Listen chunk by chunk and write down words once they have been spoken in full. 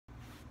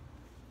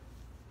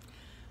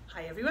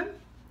Hi everyone,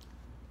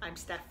 I'm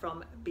Steph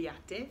from Be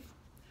Active.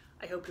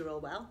 I hope you're all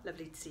well,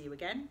 lovely to see you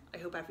again. I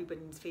hope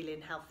everyone's feeling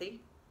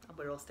healthy and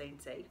we're all staying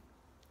safe.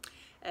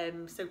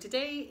 So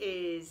today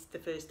is the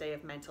first day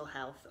of Mental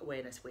Health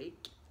Awareness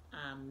Week,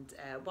 and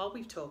while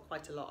we've talked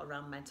quite a lot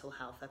around mental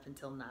health up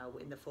until now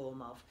in the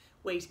form of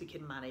ways we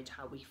can manage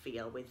how we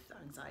feel with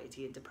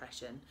anxiety and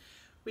depression,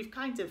 we've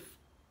kind of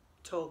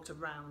talked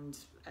around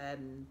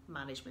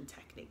management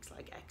techniques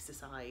like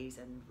exercise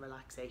and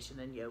relaxation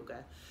and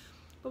yoga.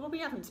 But what we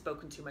haven't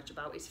spoken too much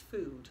about is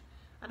food.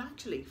 And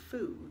actually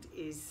food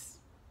is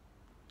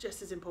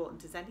just as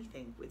important as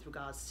anything with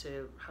regards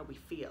to how we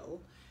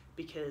feel,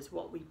 because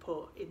what we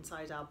put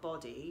inside our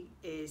body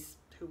is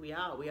who we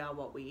are. We are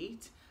what we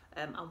eat,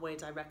 and we're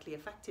directly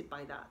affected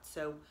by that.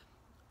 So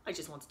I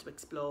just wanted to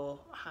explore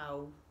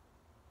how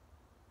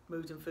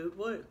mood and food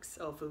works,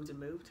 or food and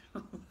mood,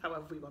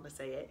 however we want to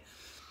say it.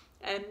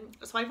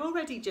 So I've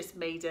already just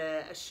made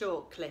a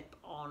short clip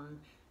on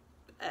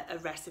a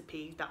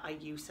recipe that I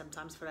use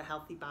sometimes for a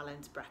healthy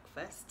balanced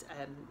breakfast,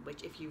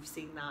 which if you've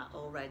seen that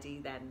already,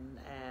 then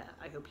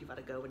I hope you've had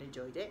a go and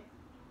enjoyed it.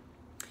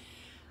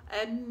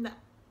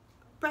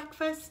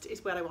 Breakfast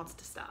is where I wanted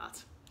to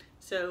start.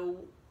 So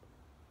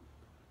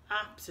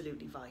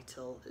absolutely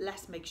vital.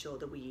 Let's make sure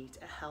that we eat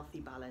a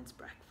healthy balanced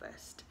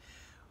breakfast.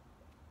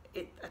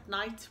 At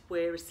night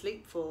we're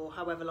asleep for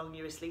however long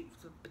you're asleep,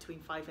 between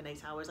 5 and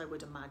 8 hours I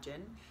would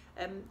imagine.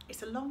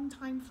 It's a long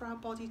time for our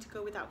body to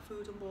go without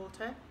food and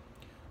water.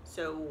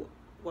 So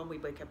when we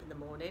wake up in the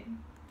morning,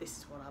 this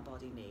is what our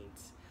body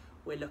needs.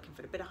 We're looking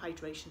for a bit of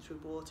hydration through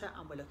water,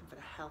 and we're looking for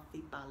a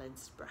healthy,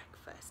 balanced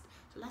breakfast.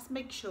 So let's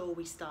make sure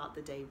we start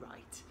the day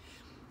right.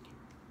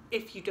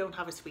 If you don't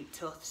have a sweet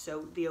tooth,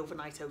 so the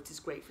overnight oats is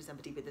great for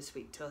somebody with a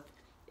sweet tooth.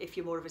 If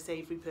you're more of a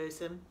savoury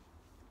person,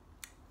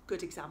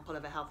 good example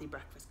of a healthy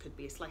breakfast could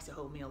be a slice of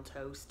wholemeal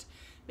toast,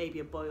 maybe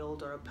a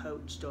boiled or a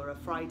poached or a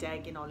fried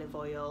egg in olive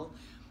oil.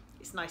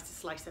 It's nice to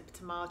slice up a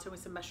tomato and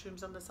some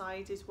mushrooms on the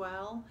side as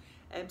well.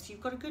 So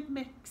you've got a good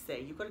mix there.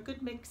 You've got a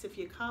good mix of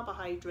your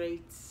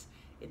carbohydrates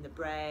in the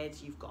bread,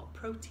 you've got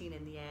protein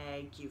in the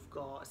egg, you've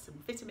got some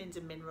vitamins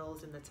and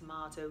minerals in the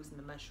tomatoes and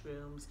the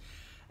mushrooms.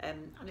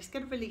 And it's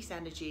going to release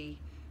energy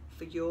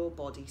for your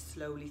body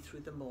slowly through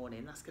the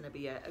morning. That's going to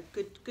be a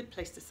good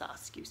place to start.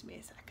 Excuse me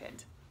a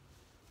second.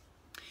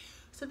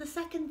 So the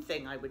second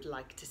thing I would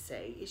like to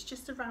say is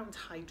just around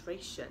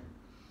hydration.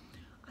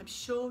 I'm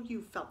sure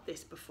you've felt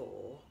this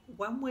before.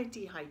 When we're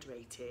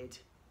dehydrated,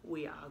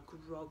 we are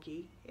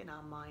groggy in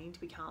our mind.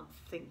 We can't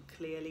think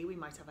clearly. We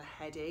might have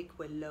a headache.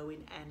 We're low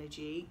in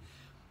energy.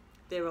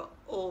 There are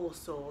all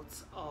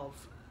sorts of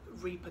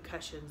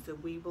repercussions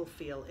that we will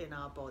feel in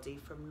our body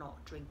from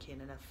not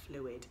drinking enough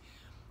fluid.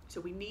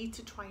 So we need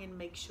to try and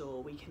make sure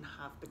we can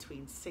have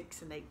between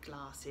 6 and 8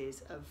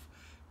 glasses of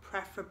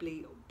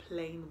preferably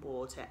plain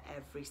water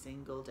every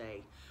single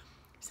day.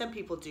 Some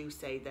people do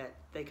say that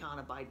they can't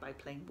abide by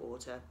plain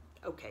water.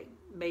 Okay,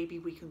 maybe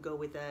we can go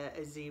with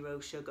a zero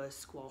sugar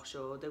squash,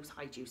 or those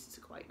high juices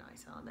are quite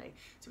nice, aren't they?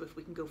 So if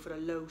we can go for a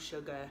low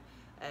sugar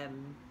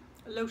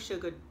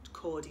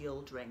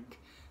cordial drink,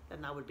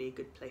 then that would be a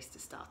good place to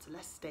start. So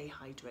let's stay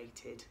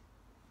hydrated.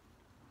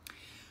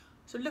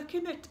 So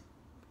looking at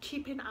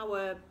keeping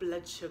our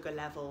blood sugar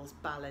levels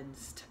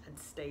balanced and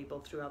stable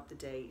throughout the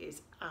day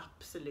is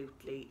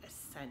absolutely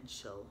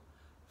essential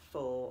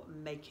for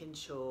making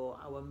sure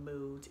our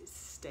mood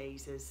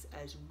stays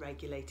as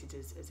regulated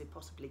as it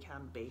possibly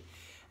can be.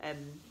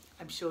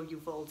 I'm sure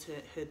you've all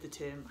heard the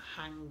term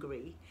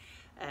hangry,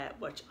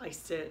 which I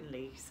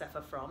certainly suffer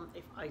from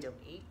if I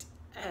don't eat.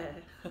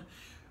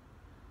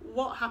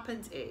 What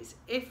happens is,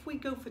 if we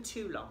go for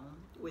too long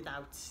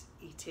without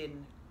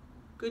eating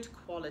good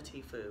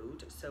quality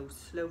food, so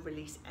slow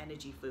release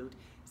energy food,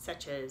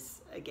 such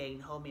as,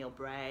 again, wholemeal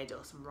bread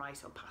or some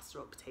rice or pasta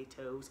or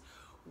potatoes,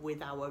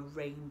 with our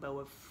rainbow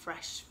of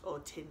fresh or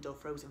tinned or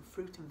frozen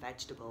fruit and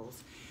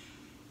vegetables.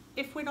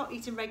 If we're not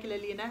eating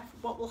regularly enough,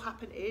 what will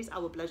happen is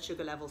our blood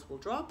sugar levels will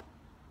drop,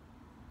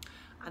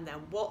 and then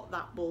what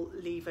that will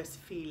leave us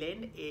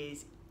feeling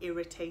is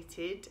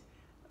irritated,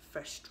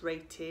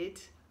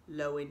 frustrated,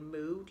 low in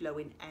mood, low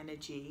in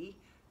energy,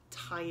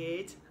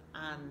 tired,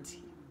 and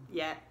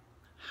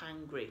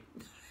hangry.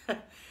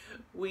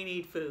 We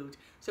need food.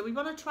 So we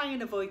want to try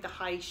and avoid the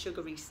high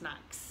sugary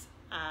snacks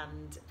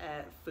and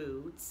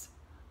foods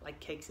like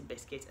cakes and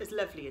biscuits, as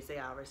lovely as they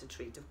are as a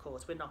treat. Of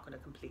course, we're not going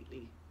to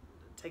completely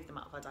take them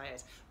out of our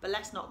diet, but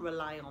let's not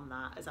rely on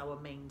that as our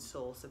main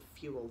source of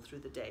fuel through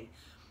the day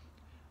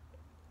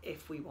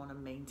if we want to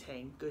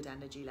maintain good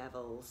energy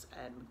levels,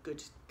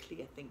 good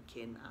clear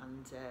thinking,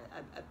 and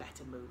a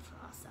better mood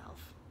for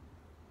ourselves.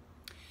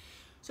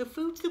 So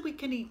foods that we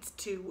can eat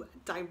to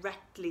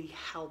directly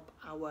help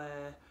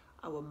our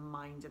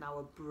mind and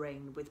our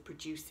brain with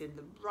producing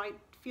the right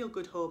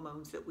feel-good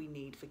hormones that we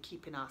need for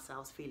keeping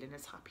ourselves feeling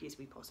as happy as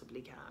we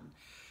possibly can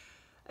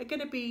are going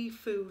to be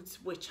foods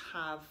which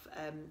have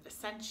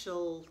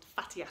essential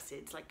fatty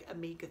acids like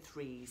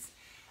omega-3s.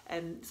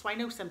 So I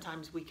know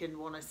sometimes we can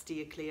want to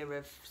steer clear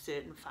of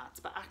certain fats,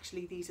 but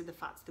actually these are the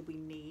fats that we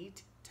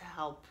need to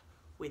help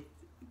with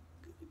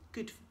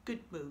good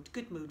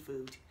mood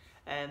food.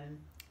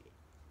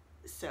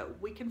 So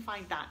we can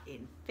find that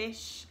in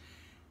fish,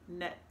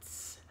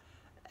 nuts,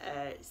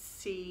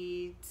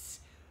 seeds,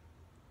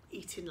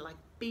 eating like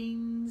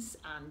beans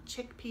and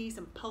chickpeas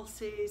and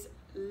pulses.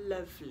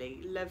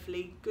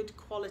 Lovely, good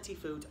quality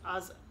food.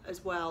 As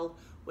well,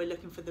 we're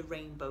looking for the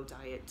rainbow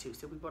diet too,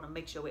 so we want to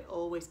make sure we're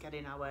always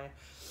getting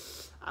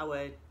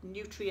our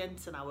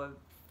nutrients and our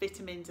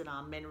vitamins and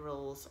our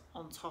minerals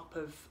on top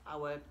of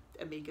our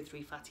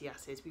omega-3 fatty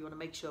acids. We want to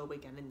make sure we're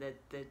getting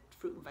the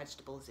fruit and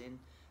vegetables in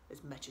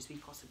as much as we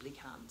possibly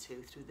can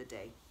too through the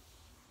day.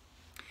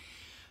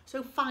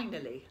 So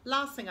finally,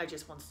 last thing I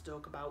just wanted to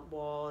talk about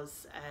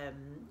was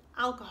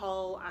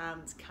alcohol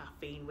and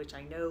caffeine, which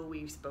I know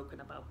we've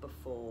spoken about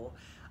before,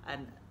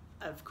 and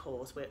of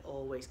course we're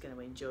always going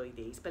to enjoy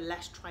these, but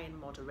let's try and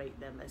moderate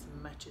them as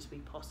much as we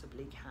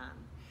possibly can.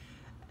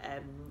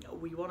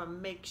 We want to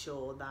make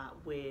sure that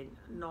we're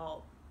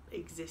not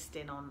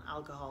existing on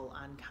alcohol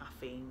and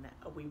caffeine.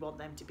 We want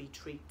them to be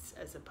treats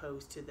as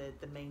opposed to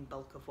the main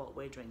bulk of what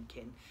we're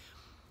drinking.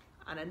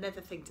 And another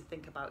thing to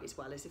think about as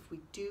well is if we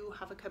do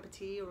have a cup of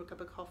tea or a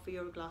cup of coffee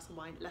or a glass of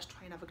wine, let's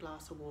try and have a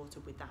glass of water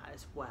with that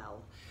as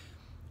well,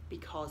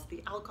 because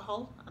the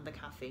alcohol and the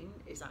caffeine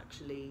is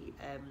actually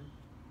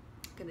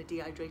going to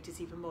dehydrate us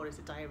even more as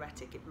a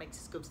diuretic. It makes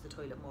us go to the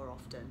toilet more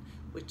often,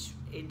 which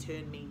in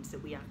turn means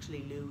that we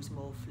actually lose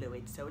more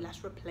fluid. So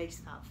let's replace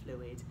that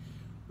fluid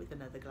with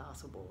another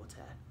glass of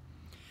water.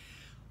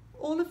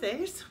 All of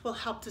this will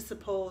help to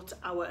support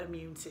our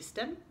immune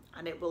system,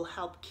 and it will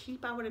help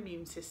keep our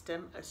immune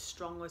system as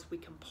strong as we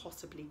can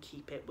possibly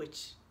keep it,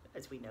 which,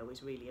 as we know,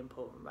 is really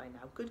important right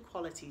now. Good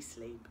quality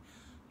sleep,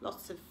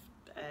 lots of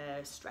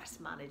stress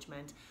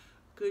management,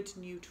 good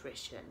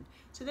nutrition.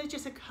 So there's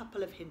just a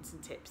couple of hints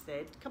and tips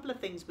there, a couple of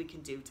things we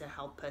can do to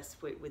help us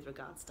with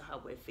regards to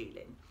how we're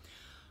feeling.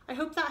 I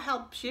hope that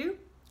helps you,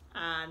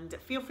 and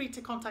feel free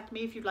to contact me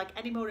if you'd like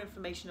any more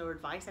information or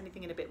advice,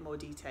 anything in a bit more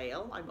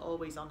detail. I'm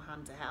always on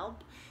hand to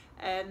help.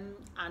 And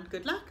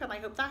good luck, and I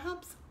hope that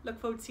helps. Look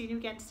forward to seeing you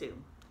again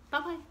soon. Bye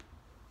bye.